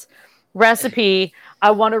delicious recipe,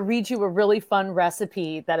 I want to read you a really fun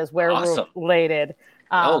recipe that is werewolf related.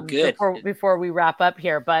 Good. Before we wrap up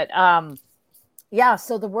here. But yeah,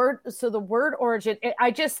 so the word origin,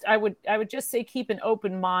 I would just say keep an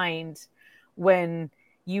open mind when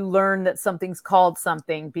you learn that something's called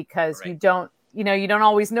something, because you don't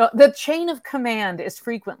always know. The chain of command is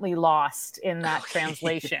frequently lost in that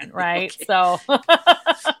translation, right? Okay. So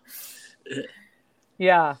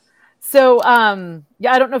yeah. So I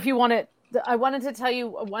don't know if you want to, I wanted to tell you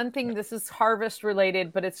one thing. This is harvest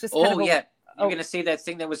related, but it's just you're going to say that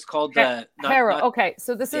thing that was called Harrow. Okay.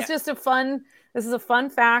 So this is just a fun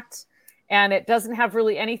fact, and it doesn't have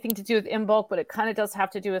really anything to do with Imbolc, but it kind of does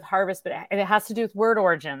have to do with harvest, but it has to do with word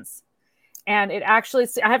origins. And it actually,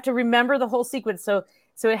 I have to remember the whole sequence. So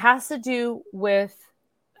it has to do with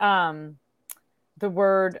the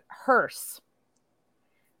word hearse,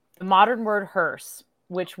 the modern word hearse,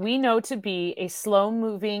 which we know to be a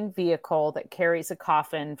slow-moving vehicle that carries a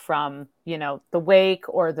coffin from, the wake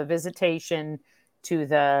or the visitation to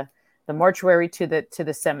the the mortuary to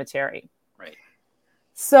the cemetery. Right.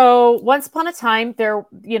 So once upon a time, there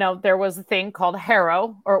was a thing called a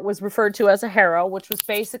harrow, or it was referred to as a harrow, which was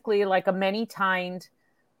basically like a many-tined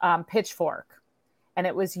pitchfork, and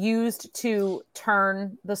it was used to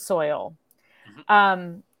turn the soil.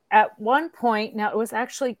 At one point, now it was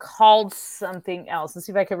actually called something else. Let's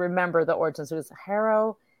see if I can remember the origins. It was a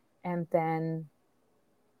harrow, and then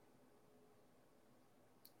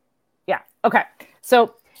okay.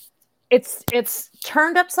 So it's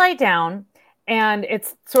turned upside down, and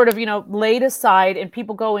it's sort of laid aside, and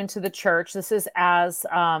people go into the church. This is as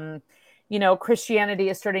Christianity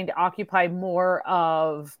is starting to occupy more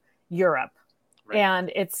of Europe, right.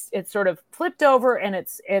 And it's sort of flipped over, and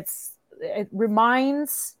it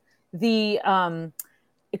reminds the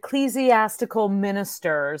ecclesiastical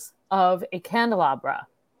ministers of a candelabra,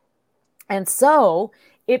 and so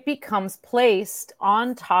it becomes placed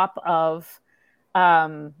on top of.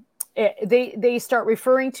 They start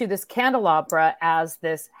referring to this candelabra as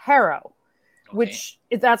this harrow, okay. Which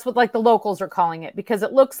that's what like the locals are calling it, because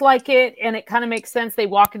it looks like it, and it kind of makes sense. They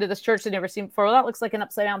walk into this church they've never seen before. Well, that looks like an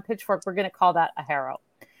upside down pitchfork. We're going to call that a harrow.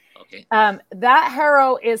 Okay. That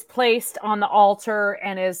harrow is placed on the altar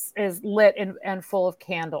and is lit and full of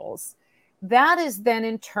candles. That is then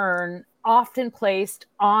in turn often placed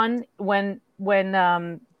on when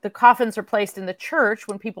the coffins are placed in the church,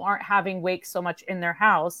 when people aren't having wakes so much in their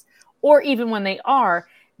house, or even when they are,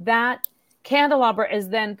 that candelabra is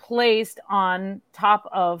then placed on top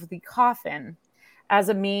of the coffin as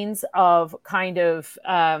a means of kind of,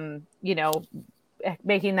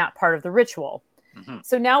 making that part of the ritual. Mm-hmm.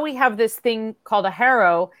 So now we have this thing called a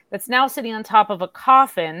harrow that's now sitting on top of a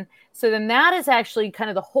coffin. So then that is actually kind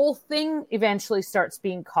of the whole thing eventually starts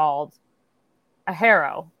being called a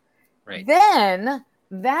harrow. Right. Then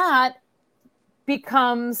that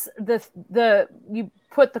becomes you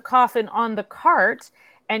put the coffin on the cart,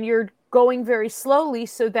 and you're going very slowly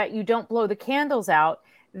so that you don't blow the candles out.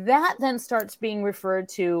 That then starts being referred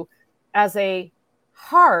to as a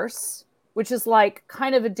hearse, which is like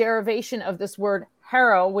kind of a derivation of this word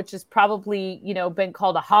harrow, which has probably, been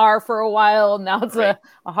called a har for a while. Now it's right.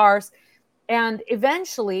 a hearse. And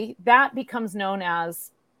eventually that becomes known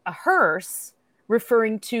as a hearse,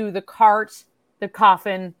 referring to the cart, the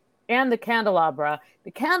coffin, and the candelabra.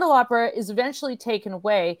 The candelabra is eventually taken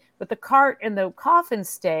away, but the cart and the coffin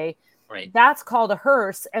stay. Right. That's called a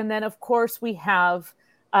hearse. And then, of course, we have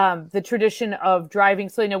the tradition of driving.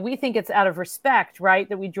 So, we think it's out of respect, right,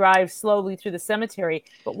 that we drive slowly through the cemetery.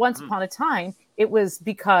 But once upon a time, it was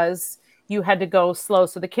because you had to go slow,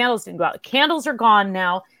 so the candles didn't go out. The candles are gone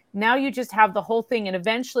now. Now you just have the whole thing. And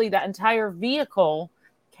eventually that entire vehicle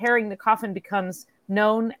carrying the coffin becomes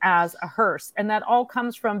known as a hearse, and that all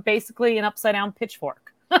comes from basically an upside down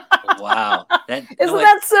pitchfork. Wow, isn't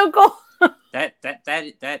that so cool?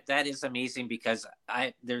 that is amazing, because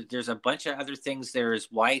there's a bunch of other things. There's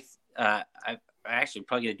why I actually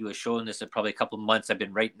probably going to do a show on this in probably a couple of months. I've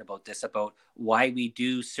been writing about this, about why we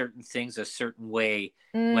do certain things a certain way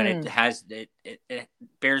when it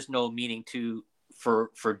bears no meaning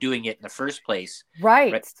for doing it in the first place.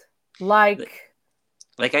 Right.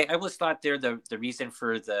 Like I always thought the reason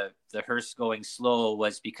for the hearse going slow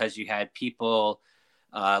was because you had people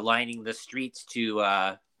lining the streets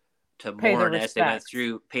to mourn as they went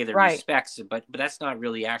through, pay their respects. But that's not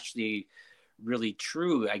really actually really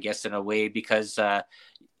true, I guess, in a way, because I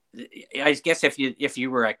guess if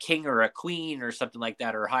you were a king or a queen or something like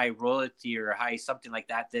that, or high royalty or high something like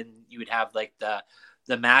that, then you would have like the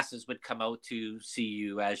masses would come out to see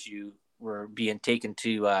you as you were being taken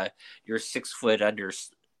to your 6 foot under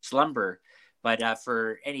slumber. But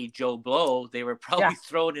for any Joe Blow, they were probably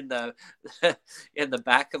thrown in the in the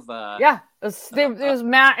back of as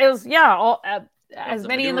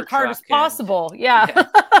many in the cart as possible.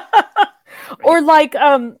 Or like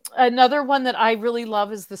another one that I really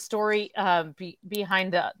love is the story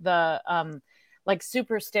behind the like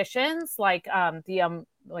superstitions, like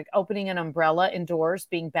like opening an umbrella indoors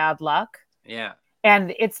being bad luck. Yeah.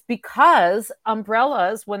 And it's because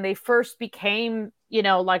umbrellas, when they first became,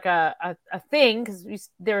 like a thing, because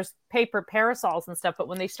there's paper parasols and stuff, but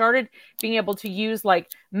when they started being able to use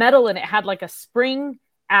like metal and it had like a spring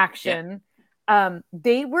action,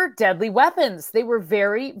 they were deadly weapons. They were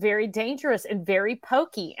very, very dangerous and very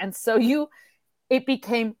pokey. And so it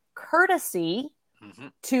became courtesy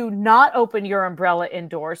to not open your umbrella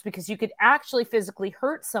indoors, because you could actually physically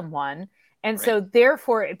hurt someone. And so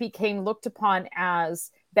therefore it became looked upon as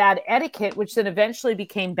bad etiquette, which then eventually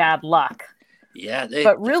became bad luck. Yeah,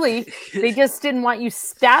 But really, they just didn't want you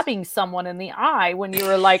stabbing someone in the eye when you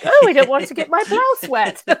were like, "Oh, I don't want to get my blouse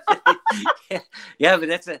wet." Yeah, but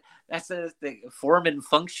that's the form and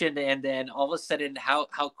function, and then all of a sudden,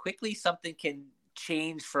 how quickly something can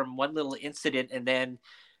change from one little incident, and then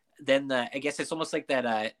I guess it's almost like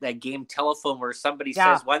that game Telephone, where somebody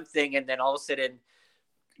says one thing, and then all of a sudden,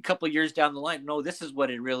 a couple of years down the line, no, this is what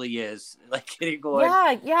it really is. Like, going,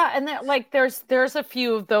 and then, like, there's a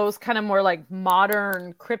few of those kind of more like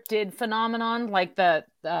modern cryptid phenomenon, like the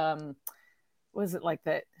was it like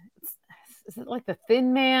the is it like the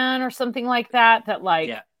Thin Man or something like that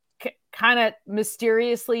like kind of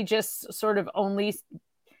mysteriously just sort of only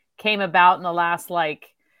came about in the last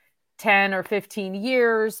like 10 or 15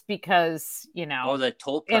 years because, you know, the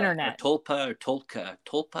Tulpa, internet,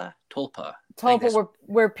 Tulpa,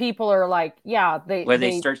 where people are like,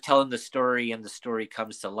 they start telling the story and the story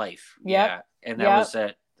comes to life. Yep. And that was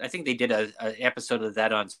I think they did an episode of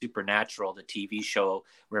that on Supernatural, the TV show,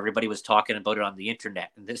 where everybody was talking about it on the internet,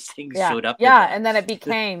 and this thing showed up. And then it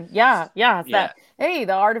became that, hey,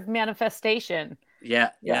 the art of manifestation.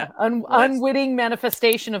 Unwitting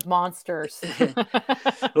manifestation of monsters.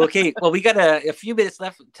 Okay, well, we got a few minutes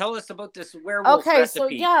left. Tell us about this werewolf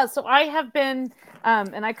recipe. So I have been,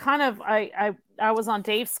 and I was on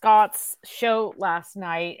Dave Scott's show last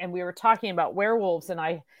night, and we were talking about werewolves, and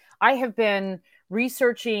I have been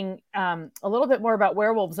researching a little bit more about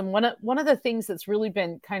werewolves, and one of the things that's really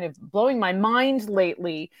been kind of blowing my mind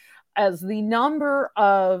lately as the number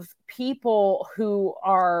of people who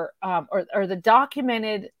are or the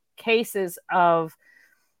documented cases of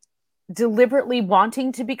deliberately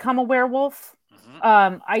wanting to become a werewolf.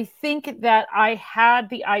 I think that I had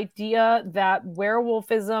the idea that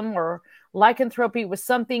werewolfism or lycanthropy was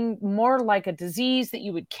something more like a disease that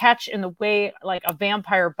you would catch in the way like a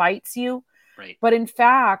vampire bites you. Right. But in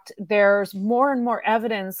fact, there's more and more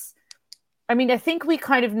evidence. I mean, I think we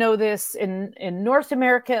kind of know this in North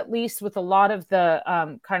America, at least, with a lot of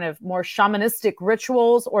the kind of more shamanistic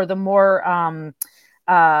rituals or the more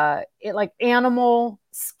like animal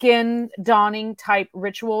skin donning type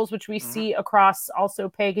rituals, which we see across also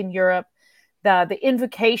pagan Europe. The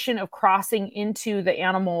invocation of crossing into the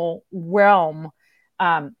animal realm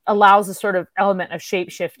allows a sort of element of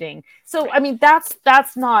shape shifting. So, I mean,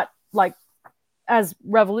 that's not like as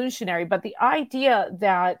revolutionary, but the idea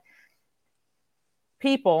that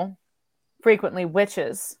people, frequently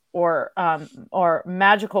witches or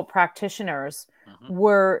magical practitioners,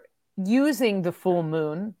 were using the full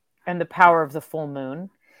moon and the power of the full moon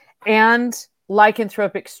and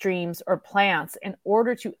lycanthropic streams or plants in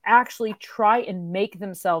order to actually try and make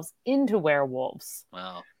themselves into werewolves.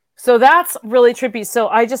 Wow. So that's really trippy. So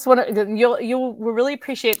I just want to, you'll really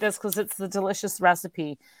appreciate this because it's the delicious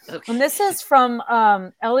recipe. Okay. And this is from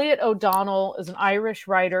Elliot O'Donnell, is an Irish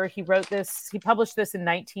writer. He published this in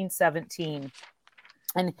 1917.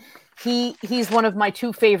 And he's one of my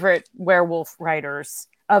two favorite werewolf writers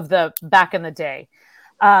of the back in the day.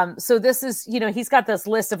 So this is, he's got this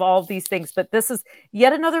list of all of these things, but this is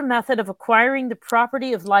yet another method of acquiring the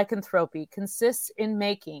property of lycanthropy consists in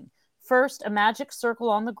making first, a magic circle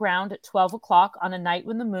on the ground at 12 o'clock on a night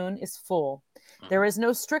when the moon is full. There is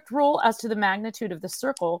no strict rule as to the magnitude of the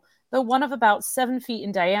circle, though one of about 7 feet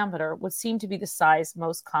in diameter would seem to be the size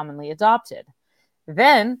most commonly adopted.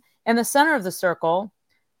 Then, in the center of the circle,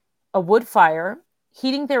 a wood fire,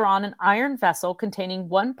 heating thereon an iron vessel containing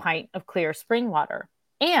 1 pint of clear spring water,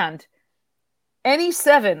 and any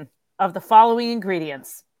 7 of the following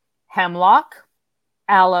ingredients: hemlock,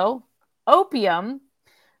 aloe, opium,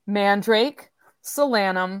 mandrake,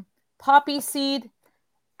 solanum, poppy seed,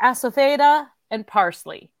 asafoetida, and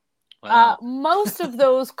parsley. Wow. Most of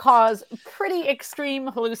those cause pretty extreme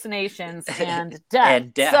hallucinations and death.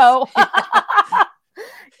 So,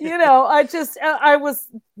 there's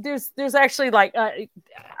actually like,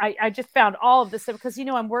 I just found all of this stuff because,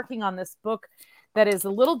 I'm working on this book that is a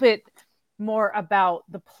little bit more about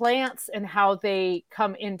the plants and how they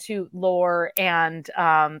come into lore. And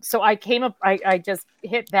so I just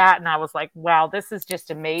hit that and I was like, wow, this is just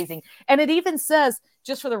amazing. And it even says,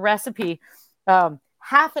 just for the recipe,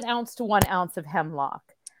 half an ounce to 1 ounce of hemlock,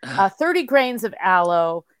 30 grains of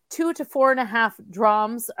aloe, 2 to 4.5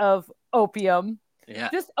 drams of opium. Yeah.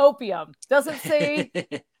 Just opium. Doesn't say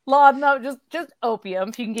laudanum, just opium.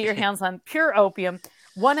 If you can get your hands on pure opium.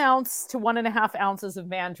 1 ounce to 1.5 ounces of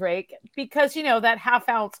mandrake, because that half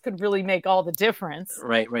ounce could really make all the difference.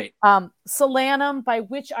 Right. Solanum, by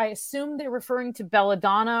which I assume they're referring to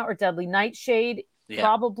belladonna or deadly nightshade,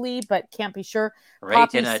 probably, but can't be sure. Right.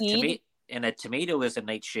 Poppy seed. and a tomato is a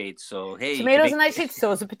nightshade. So hey, tomatoes and nightshade.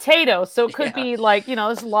 So is a potato. So it could be like,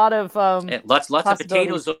 there's a lot of lots of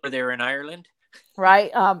potatoes over there in Ireland,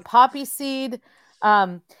 right? Poppy seed,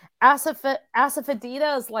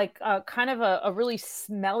 asafoetida is like kind of a really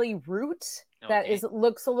smelly root that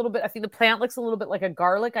looks a little bit. I think the plant looks a little bit like a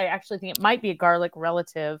garlic. I actually think it might be a garlic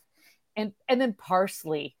relative, and then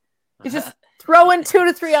parsley. You just throw in 2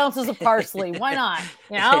 to 3 ounces of parsley. Why not?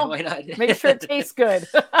 Why not? Make sure it tastes good.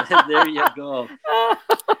 There you go.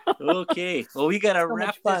 Okay. Well, we got to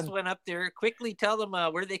wrap this one up there. Quickly tell them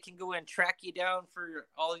where they can go and track you down for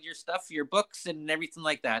all of your stuff, your books and everything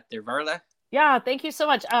like that there, Varla. Yeah, thank you so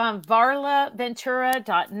much.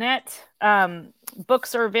 VarlaVentura.net.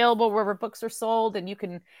 Books are available wherever books are sold, and you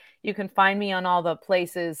can find me on all the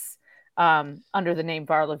places under the name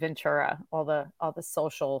Varla Ventura, all the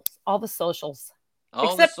socials.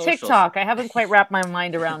 Except TikTok. I haven't quite wrapped my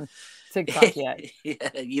mind around TikTok yet.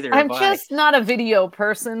 Either I'm just not a video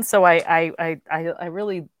person, so I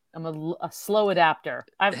really am a slow adapter.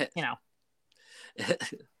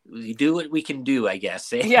 We do what we can do, I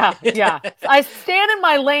guess. Yeah. I stand in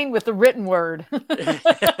my lane with the written word.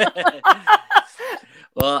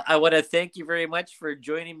 Well, I want to thank you very much for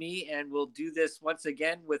joining me, and we'll do this once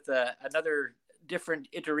again with another different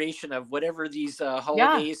iteration of whatever these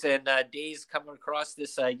holidays and days come across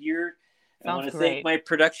this year. I want to thank my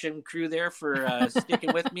production crew there for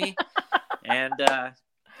sticking with me. And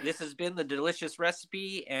this has been The Delicious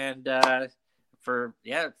Recipe, and for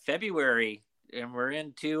February, and we're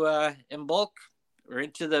into Imbolc. We're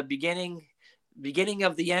into the beginning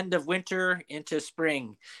of the end of winter into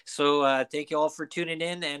spring. So thank you all for tuning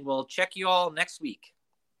in, and we'll check you all next week.